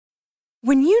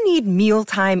When you need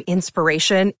mealtime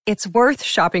inspiration, it's worth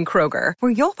shopping Kroger,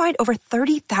 where you'll find over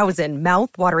 30,000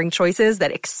 mouth-watering choices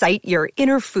that excite your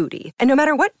inner foodie. And no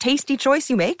matter what tasty choice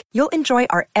you make, you'll enjoy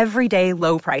our everyday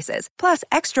low prices, plus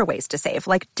extra ways to save,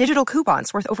 like digital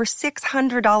coupons worth over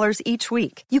 $600 each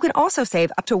week. You can also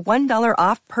save up to $1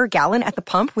 off per gallon at the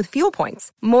pump with fuel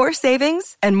points. More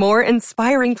savings and more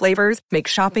inspiring flavors make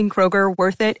shopping Kroger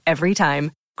worth it every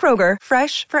time. Kroger,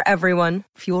 fresh for everyone.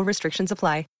 Fuel restrictions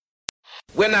apply.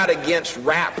 We're not against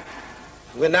rap.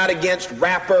 We're not against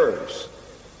rappers.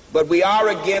 But we are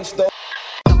against those.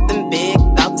 Something big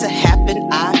about to happen.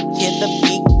 I hear the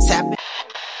beat tapping.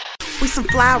 We some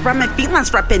fly rhyming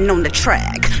felines rapping on the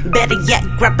track. Better yet,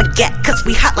 grab a gat, cause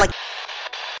we hot like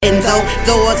Enzo.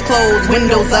 Doors closed,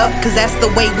 windows up, cause that's the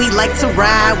way we like to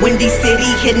ride. Windy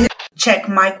City hitting. Check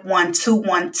mic 1 2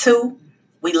 1 2.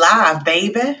 We live,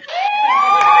 baby.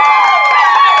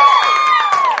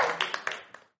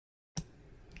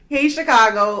 Hey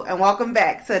Chicago, and welcome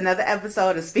back to another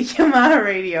episode of Speak Your Mind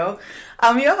Radio.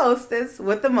 I'm your hostess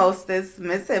with the mostest,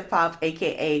 Miss Hip Hop,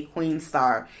 aka Queen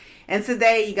Star. And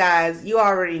today, you guys, you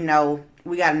already know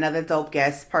we got another dope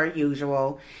guest per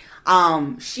usual.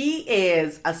 She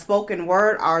is a spoken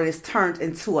word artist turned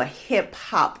into a hip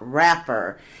hop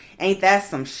rapper. Ain't that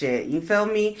some shit? You feel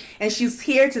me? And she's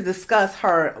here to discuss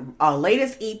her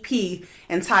latest EP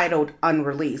entitled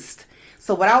Unreleased.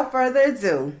 So without further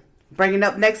ado, bringing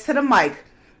up next to the mic,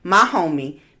 my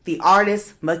homie, the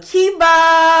artist Makeba.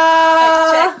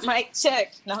 Mic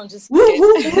check. No, I'm just kidding.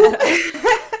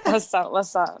 What's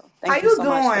up? How you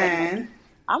doing?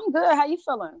 I'm good. How you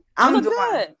feeling? I'm doing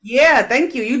good. Yeah,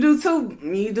 thank you. You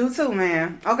do too,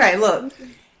 man. Okay, look.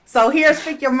 So here,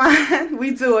 Speak Your Mind,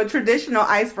 we do a traditional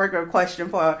icebreaker question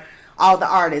for all the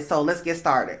artists. So let's get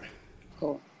started.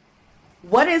 Cool.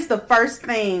 What is the first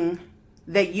thing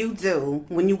that you do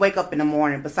when you wake up in the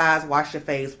morning besides wash your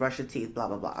face, brush your teeth, blah,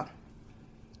 blah, blah?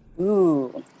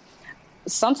 Ooh.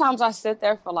 Sometimes I sit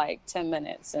there for like 10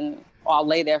 minutes or I'll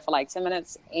lay there for like 10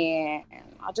 minutes and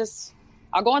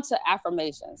I'll go into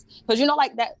affirmations. Because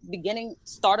like that beginning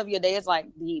start of your day is like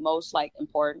the most like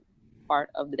important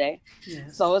part of the day.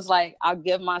 Yes. So it's like I'll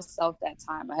give myself that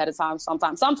time ahead of time.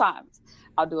 Sometimes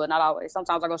I'll do it, not always.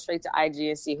 Sometimes I go straight to IG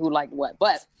and see who liked what.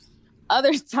 But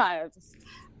other times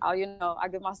I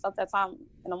give myself that time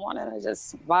in the morning and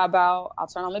just vibe out. I'll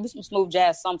turn on maybe some smooth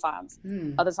jazz sometimes.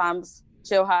 Other times,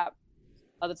 chill hop.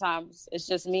 Other times, it's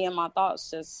just me and my thoughts,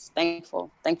 just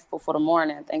thankful for the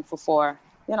morning, thankful for,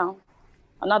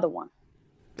 another one.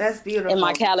 That's beautiful. In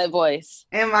my Khaled voice.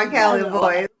 Okay.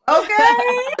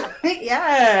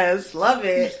 Yes, love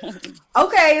it.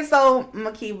 Okay, so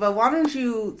Makeba, why don't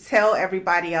you tell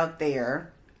everybody out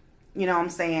there,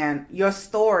 your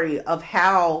story of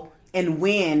how and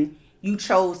when you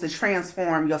chose to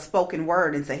transform your spoken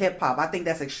word into hip hop. I think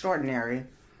that's extraordinary.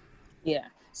 Yeah.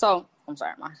 So, I'm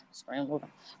sorry, my screen moving.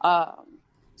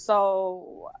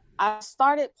 So I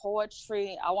started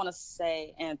poetry, I want to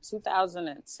say in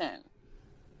 2010.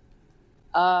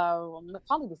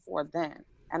 Probably before then.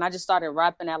 And I just started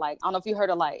rapping at I don't know if you heard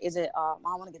of I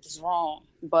want to get this wrong,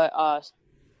 but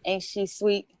Ain't She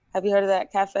Sweet? Have you heard of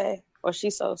that cafe? Or She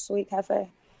So Sweet cafe?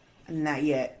 Not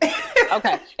yet.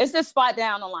 Okay. It's this spot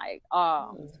down on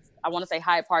I want to say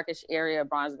Hyde Parkish area,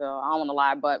 Bronzeville. I don't want to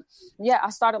lie, but yeah,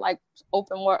 I started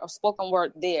spoken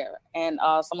word there. And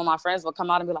some of my friends would come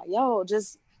out and be like, yo,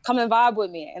 just come and vibe with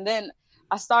me. And then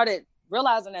I started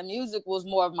realizing that music was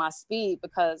more of my speed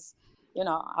because,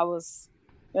 I was,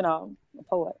 a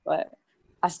poet, but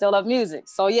I still love music.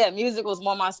 So yeah, music was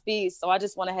more my speed. So I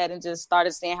just went ahead and just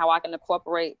started seeing how I can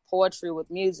incorporate poetry with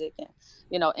music and,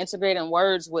 integrating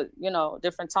words with,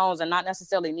 different tones and not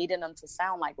necessarily needing them to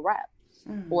sound like rap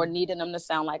or needing them to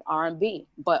sound like R&B,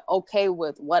 but okay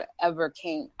with whatever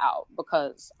came out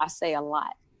because I say a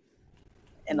lot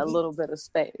in a little bit of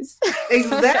space.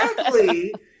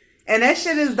 Exactly. And that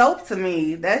shit is dope to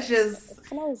me. That's just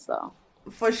close though.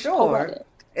 For sure. Poetic.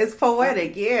 It's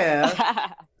poetic,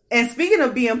 yeah. And speaking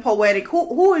of being poetic,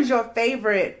 who is your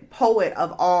favorite poet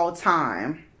of all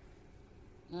time?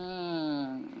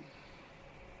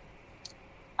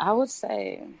 I would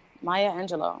say Maya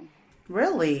Angelou.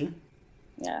 Really?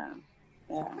 Yeah.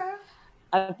 Okay.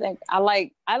 I think I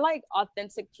like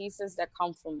authentic pieces that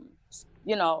come from,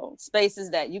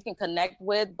 spaces that you can connect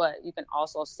with, but you can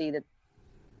also see the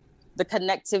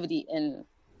connectivity in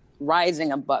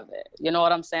rising above it. You know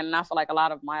what I'm saying? And I feel like a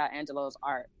lot of Maya Angelou's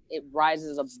art, it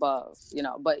rises above,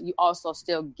 but you also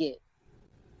still get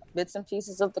bits and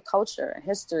pieces of the culture and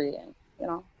history and,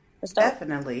 it's dope.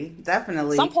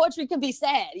 Definitely. Some poetry can be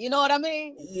sad, you know what I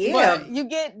mean? Yeah. But you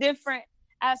get different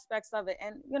aspects of it.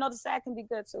 And, you know, the sad can be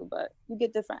good too, but you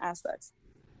get different aspects.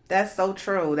 That's so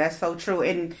true. That's so true.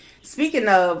 And speaking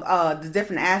of the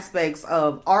different aspects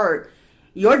of art,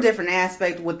 your different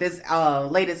aspect with this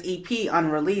latest EP,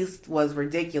 Unreleased, was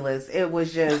ridiculous. It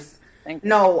was just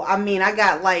no. I mean, I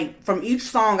got like from each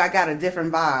song, I got a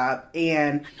different vibe,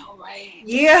 and I know, right?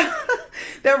 Yeah,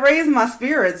 that raised my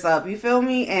spirits up. You feel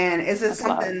me? And it's just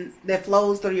something that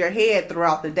flows through your head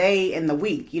throughout the day and the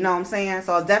week. You know what I'm saying?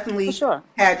 So I definitely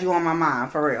had you on my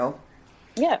mind for real.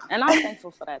 Yeah, and I'm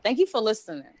thankful for that. Thank you for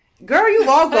listening. Girl, you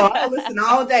welcome. I listen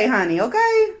all day, honey.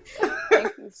 Okay.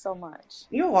 Thank you so much.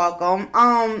 You're welcome.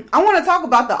 I want to talk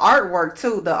about the artwork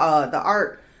too.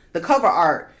 The cover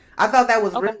art. I thought that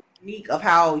was really unique of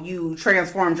how you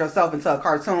transformed yourself into a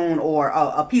cartoon or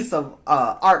a piece of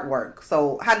artwork.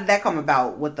 So, how did that come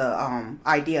about with the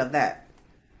idea of that?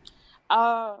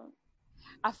 I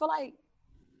feel like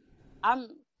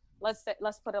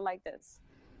let's put it like this.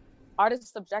 Art is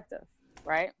subjective,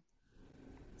 right?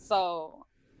 So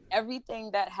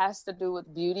everything that has to do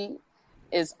with beauty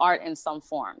is art in some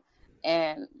form.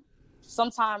 And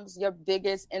sometimes your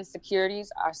biggest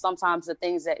insecurities are sometimes the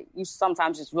things that you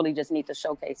sometimes just really just need to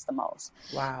showcase the most.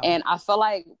 Wow. And I feel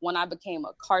like when I became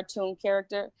a cartoon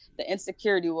character, the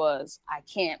insecurity was I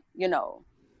can't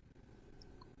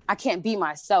be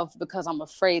myself because I'm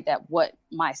afraid that what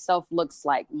myself looks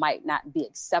like might not be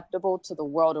acceptable to the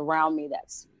world around me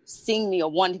that's seeing me or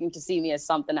wanting to see me as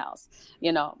something else,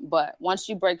 you know. But once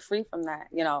you break free from that,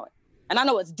 you know, and I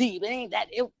know it's deep,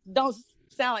 it don't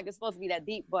sound like it's supposed to be that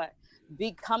deep, but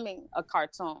becoming a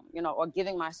cartoon, you know, or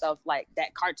giving myself like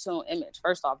that cartoon image.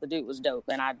 First off, the dude was dope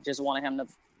and I just wanted him to,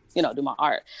 you know, do my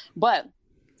art. But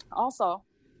also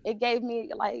it gave me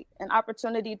like an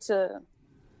opportunity to,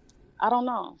 I don't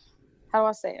know, how do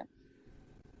I say it?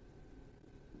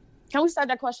 Can we start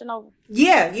that question over?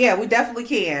 Yeah, we definitely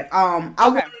can. I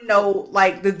want to know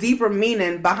like the deeper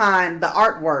meaning behind the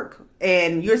artwork,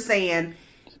 and you're saying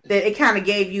that it kind of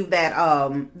gave you that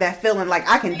that feeling like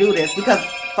I can do this because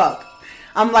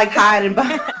I'm like hiding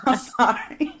behind. I'm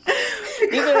sorry.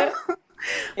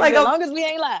 Like as long as we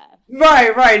ain't live.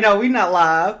 Right. No, we not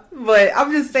live. But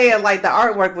I'm just saying, like, the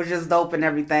artwork was just dope and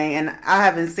everything, and I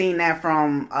haven't seen that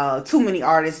from too many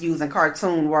artists using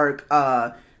cartoon work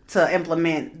to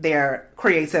implement their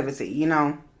creativity, you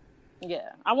know?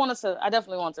 Yeah, I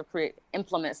definitely want to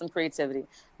implement some creativity.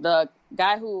 The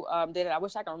guy who did it, I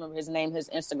wish I could remember his name, his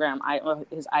Instagram,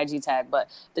 his IG tag, but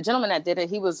the gentleman that did it,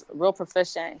 he was real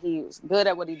proficient. He was good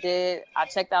at what he did. I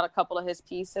checked out a couple of his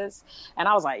pieces and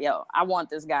I was like, yo, I want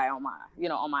this guy on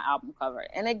my album cover.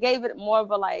 And it gave it more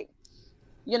of a like,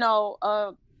 you know,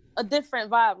 a different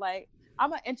vibe. Like,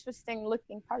 I'm an interesting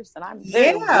looking person. I'm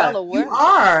very well aware. You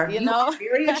are. You know, are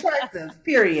very attractive.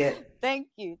 Period. Thank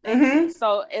you. Thank you.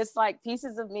 So it's like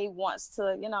pieces of me wants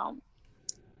to, you know,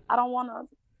 I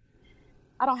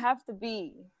don't have to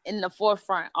be in the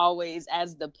forefront always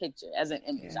as the picture, as an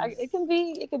image. Yes. It could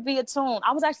be a tune.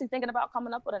 I was actually thinking about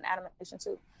coming up with an animation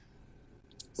too.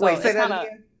 So wait, say that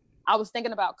again? I was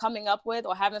thinking about coming up with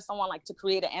or having someone like to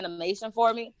create an animation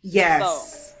for me. Yes.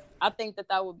 So I think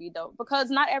that would be dope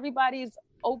because not everybody's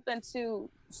open to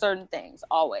certain things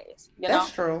always, you know?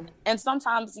 That's true. And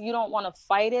sometimes you don't want to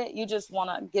fight it. You just want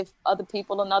to give other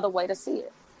people another way to see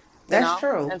it. That's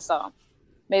true. And so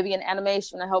maybe an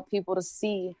animation to help people to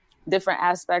see different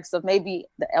aspects of maybe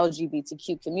the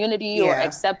LGBTQ community or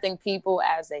accepting people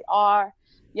as they are,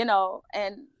 you know,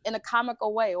 and in a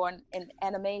comical way or in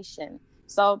animation.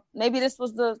 So maybe this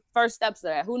was the first steps to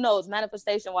that. Who knows?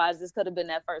 Manifestation wise, this could have been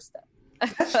that first step.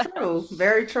 That's true.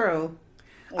 Very true.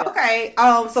 Yeah. Okay.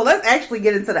 So let's actually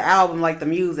get into the album, like the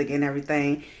music and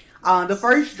everything. The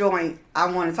first joint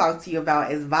I want to talk to you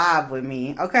about is Vibe With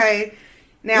Me. Okay.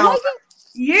 Now,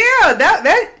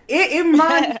 it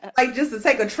reminds me like just to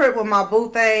take a trip with my boo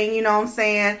thing, you know what I'm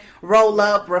saying? Roll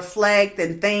up, reflect,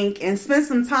 and think, and spend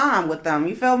some time with them.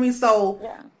 You feel me? So,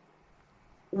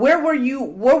 where were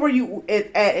you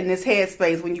at in this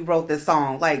headspace when you wrote this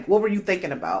song? Like, what were you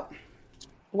thinking about?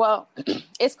 Well,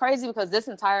 it's crazy because this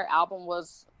entire album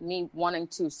was me wanting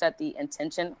to set the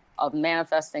intention of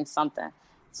manifesting something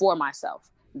for myself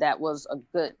that was a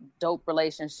good, dope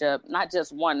relationship, not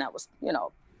just one that was, you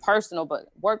know, personal, but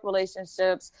work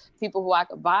relationships, people who I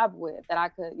could vibe with, that I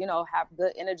could, you know, have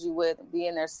good energy with, and be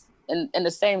in their in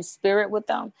the same spirit with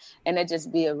them, and it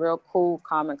just be a real cool,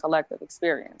 calm, and collective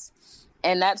experience.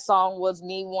 And that song was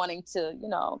me wanting to, you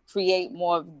know, create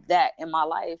more of that in my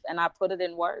life. And I put it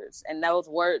in words, and those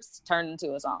words turned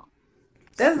into a song.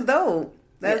 That's dope.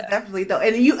 That's definitely dope.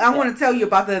 And I want to tell you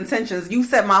about the intentions. You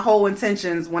set my whole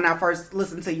intentions when I first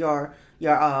listened to your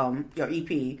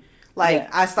EP.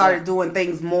 Like, I started doing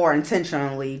things more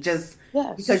intentionally just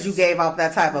because you gave off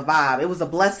that type of vibe. It was a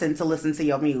blessing to listen to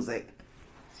your music.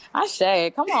 I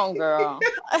say, come on, girl.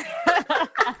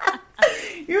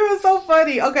 You were so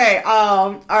funny. Okay,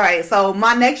 all right. So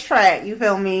my next track, you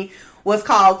feel me, was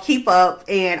called "Keep Up,"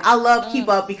 and I love "Keep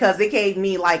Up" because it gave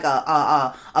me like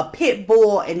a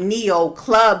Pitbull and Neo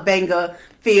club banger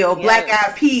feel, Black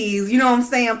Eyed Peas. You know what I'm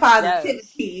saying?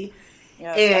 Positivity.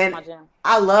 Yes, and that's my jam.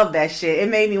 I love that shit. It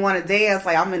made me want to dance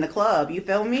like I'm in the club. You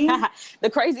feel me? The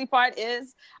crazy part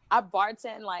is I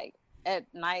bartend like at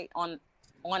night on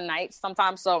nights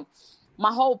sometimes. So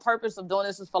my whole purpose of doing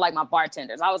this is for like my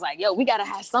bartenders. I was like, yo, we gotta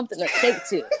have something to shake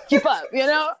to. Keep up, you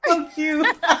know? So cute.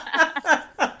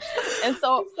 And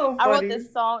so so I wrote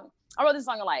this song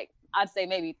in like, I'd say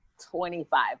maybe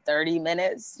 25, 30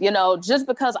 minutes, you know, just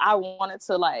because I wanted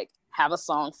to like have a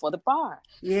song for the bar.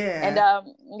 Yeah. And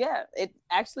it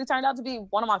actually turned out to be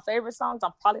one of my favorite songs.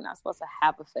 I'm probably not supposed to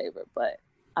have a favorite, but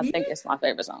I think it's my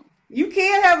favorite song. You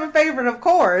can have a favorite, of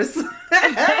course.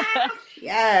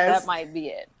 Yes. That might be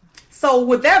it. So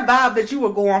with that vibe that you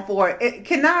were going for,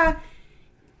 can I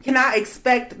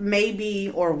expect maybe,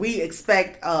 or we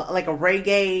expect like a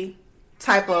reggae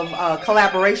type of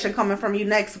collaboration coming from you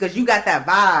next? Because you got that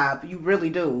vibe. You really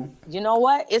do. You know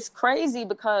what? It's crazy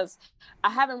because I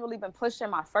haven't really been pushing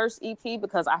my first EP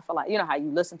because I feel like, you know how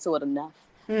you listen to it enough.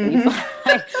 And you feel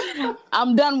like,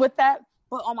 I'm done with that.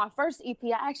 But on my first EP,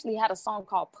 I actually had a song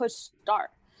called Push Start.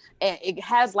 And it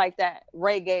has like that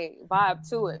reggae vibe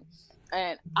to it.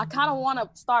 And I kind of want to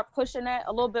start pushing that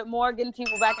a little bit more, getting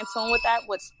people back in tune with that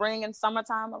with spring and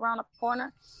summertime around the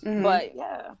corner. But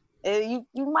yeah, you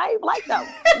might like that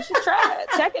one. You should try it.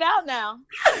 Check it out now.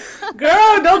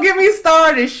 Girl, don't get me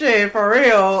started, shit, for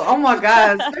real. Oh my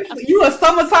God. Especially, you a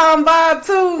summertime vibe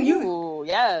too? Ooh,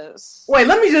 yes. Wait,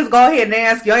 let me just go ahead and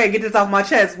ask you. I gotta get this off my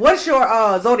chest. What's your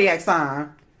zodiac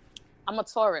sign? I'm a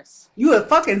Taurus. You a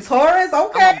fucking Taurus?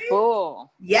 Okay. I'm a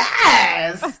bull.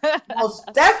 Yes. Most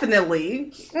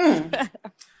definitely.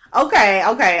 Okay.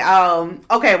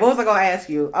 What was I gonna ask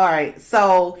you? All right.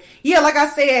 So yeah, like I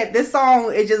said, this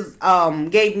song, it just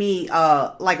gave me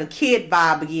like a kid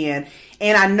vibe again,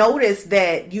 and I noticed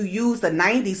that you used a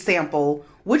 '90s sample.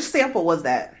 Which sample was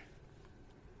that?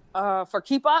 For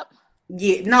Keep Up?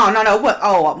 Yeah. No. What?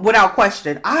 Oh, Without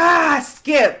Question. I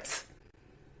skipped.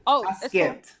 Oh, I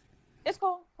skipped. It's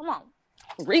cool. Come on.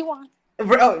 Rewind.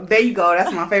 Oh, there you go.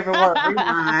 That's my favorite word.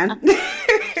 Rewind.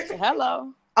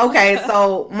 Hello. Okay,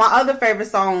 so my other favorite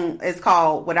song is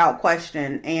called Without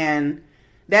Question. And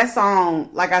that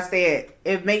song, like I said,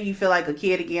 it made you feel like a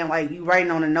kid again. Like you writing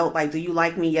on a note, like, do you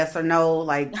like me? Yes or no?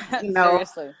 Like, you know.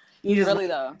 Seriously. You just, really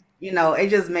though. You know, it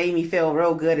just made me feel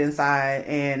real good inside.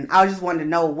 And I just wanted to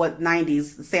know what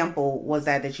 90s sample was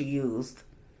that you used.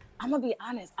 I'm going to be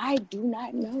honest. I do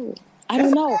not know. I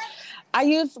don't know. I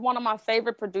used one of my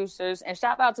favorite producers, and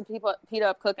shout out to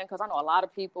P-Dub Cooking, because I know a lot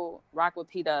of people rock with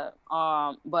P-Dub.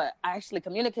 But I actually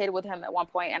communicated with him at one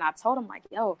point, and I told him, like,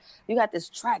 yo, you got this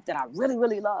track that I really,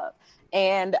 really love.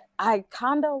 And I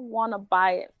kind of want to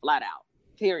buy it flat out,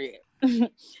 period.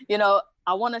 You know,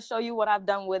 I want to show you what I've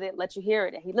done with it, let you hear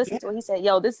it. And he listened to it. He said,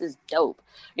 yo, this is dope.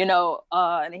 You know,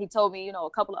 and he told me, you know, a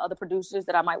couple of other producers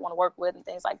that I might want to work with and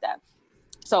things like that.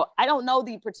 So I don't know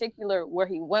the particular where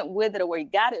he went with it or where he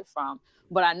got it from,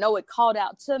 but I know it called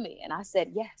out to me, and I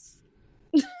said yes.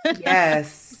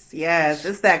 yes,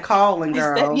 it's that calling,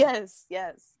 girl. Yes.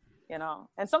 You know,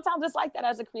 and sometimes it's like that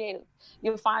as a creative.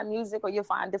 You'll find music or you'll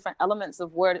find different elements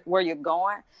of where you're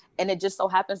going, and it just so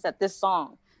happens that this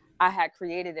song, I had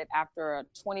created it after a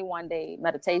 21-day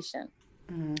meditation.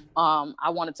 I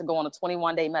wanted to go on a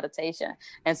 21-day meditation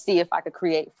and see if I could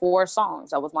create 4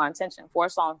 songs. That was my intention. 4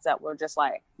 songs that were just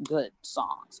like good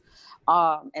songs.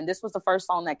 And this was the first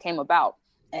song that came about.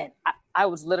 And I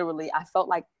was literally, I felt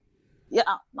like, yeah,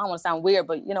 I don't want to sound weird,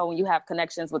 but you know, when you have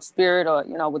connections with spirit or,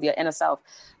 you know, with your inner self,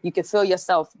 you can feel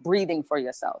yourself breathing for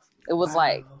yourself. It was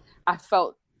like, I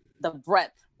felt the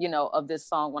breath, you know, of this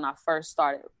song when I first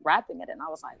started rapping it. And I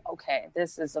was like, okay,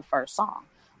 this is the first song.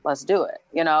 Let's do it,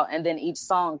 you know? And then each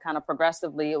song kind of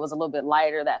progressively, it was a little bit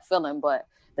lighter, that feeling, but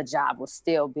the job was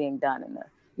still being done and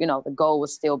the goal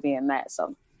was still being met.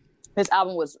 So this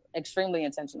album was extremely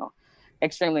intentional.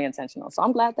 So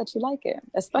I'm glad that you like it,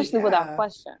 especially Without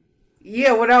Question.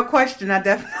 Yeah, Without Question, I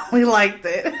definitely liked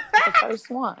it. The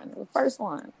first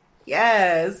one.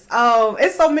 Yes.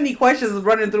 It's so many questions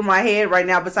running through my head right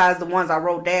now besides the ones I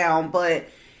wrote down, but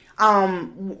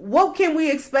what can we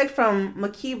expect from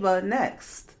Makeba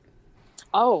next?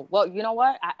 Oh, well, you know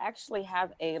what? I actually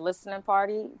have a listening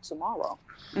party tomorrow.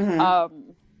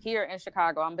 here in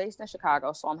Chicago. I'm based in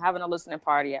Chicago, so I'm having a listening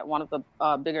party at one of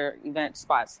the bigger event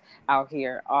spots out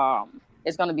here.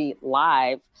 It's going to be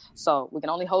live, so we can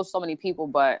only host so many people,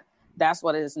 but that's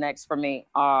what is next for me.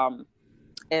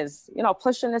 Is, you know,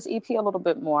 pushing this EP a little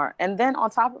bit more. And then on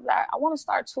top of that, I want to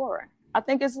start touring. I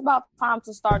think it's about time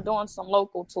to start doing some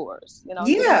local tours, you know,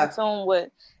 getting in tune with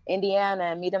Indiana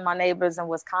and meeting my neighbors in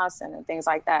Wisconsin and things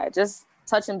like that. Just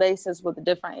touching bases with the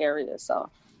different areas. So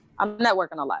I'm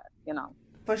networking a lot, you know.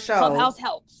 For sure. Clubhouse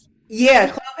helps.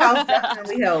 Yeah, Clubhouse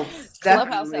definitely helps. Definitely.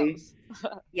 Clubhouse helps.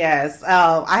 Yes.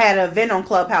 I had an event on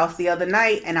Clubhouse the other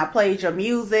night, and I played your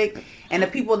music, and the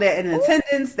people that in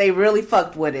attendance, they really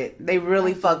fucked with it. They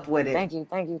really fucked with it. Thank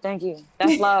you.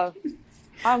 That's love.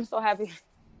 I'm so happy.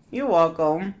 You're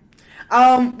welcome.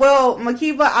 Well,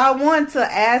 Makiba, I want to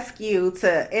ask you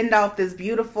to end off this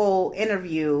beautiful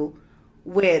interview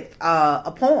with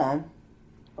a poem.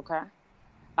 Okay.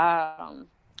 I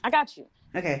got you.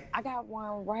 Okay. I got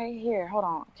one right here. Hold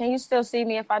on. Can you still see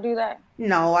me if I do that?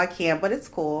 No, I can't, but it's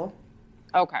cool.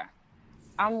 Okay.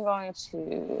 I'm going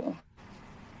to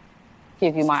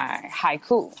give you my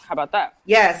haiku. How about that?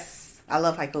 Yes. I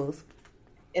love haikus.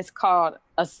 It's called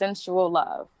A Sensual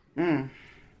Love.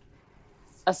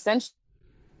 A sensual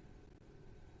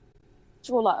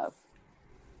love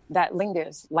that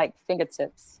lingers like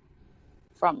fingertips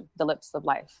from the lips of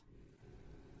life.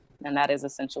 And that is a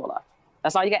sensual love.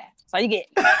 That's all you get. That's all you get.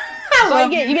 That's all you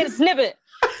get. You get a snippet.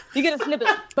 You get a snippet.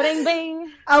 Bing,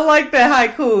 bing. I like that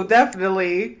haiku,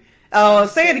 definitely.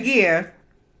 Say it again.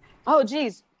 Oh,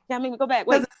 geez. Can't make me go back.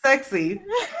 Wait. Because it's sexy.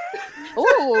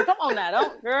 Ooh, come on now.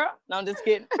 Don't, girl. No, I'm just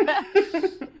kidding.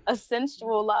 A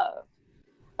sensual love.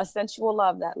 A sensual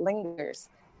love that lingers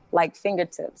like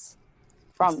fingertips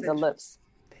from the lips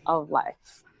of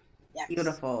life. Yes.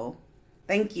 Beautiful.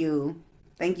 Thank you.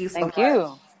 Thank you so much. Thank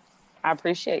you. I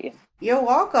appreciate you. You're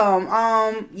welcome.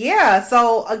 Yeah.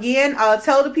 So again,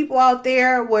 tell the people out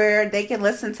there where they can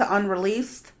listen to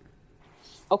Unreleased.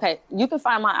 Okay, you can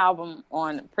find my album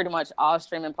on pretty much all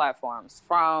streaming platforms,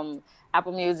 from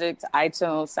Apple Music to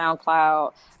iTunes,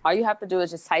 SoundCloud. All you have to do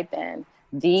is just type in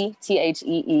the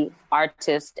THEE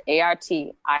artist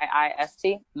ARTIIST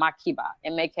Makiba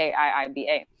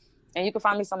MAKIIBA, and you can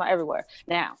find me somewhere everywhere.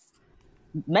 Now,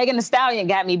 Megan Thee Stallion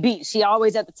got me beat. She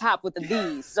always at the top with the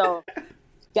D's, so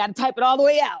got to type it all the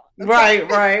way out. Okay?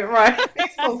 Right.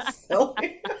 So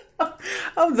silly.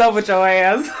 I'm done with your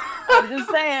ass. I'm just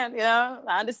saying, you know,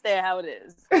 I understand how it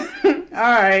is. All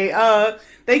right.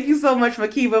 Thank you so much,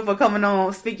 Makiba, for coming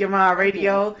on Speak Your Mind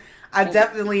Radio. I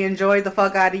definitely enjoyed the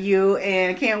fuck out of you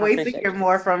and can't wait to hear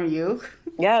more from you.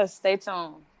 Yes, stay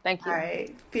tuned. Thank you. All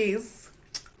right. Peace.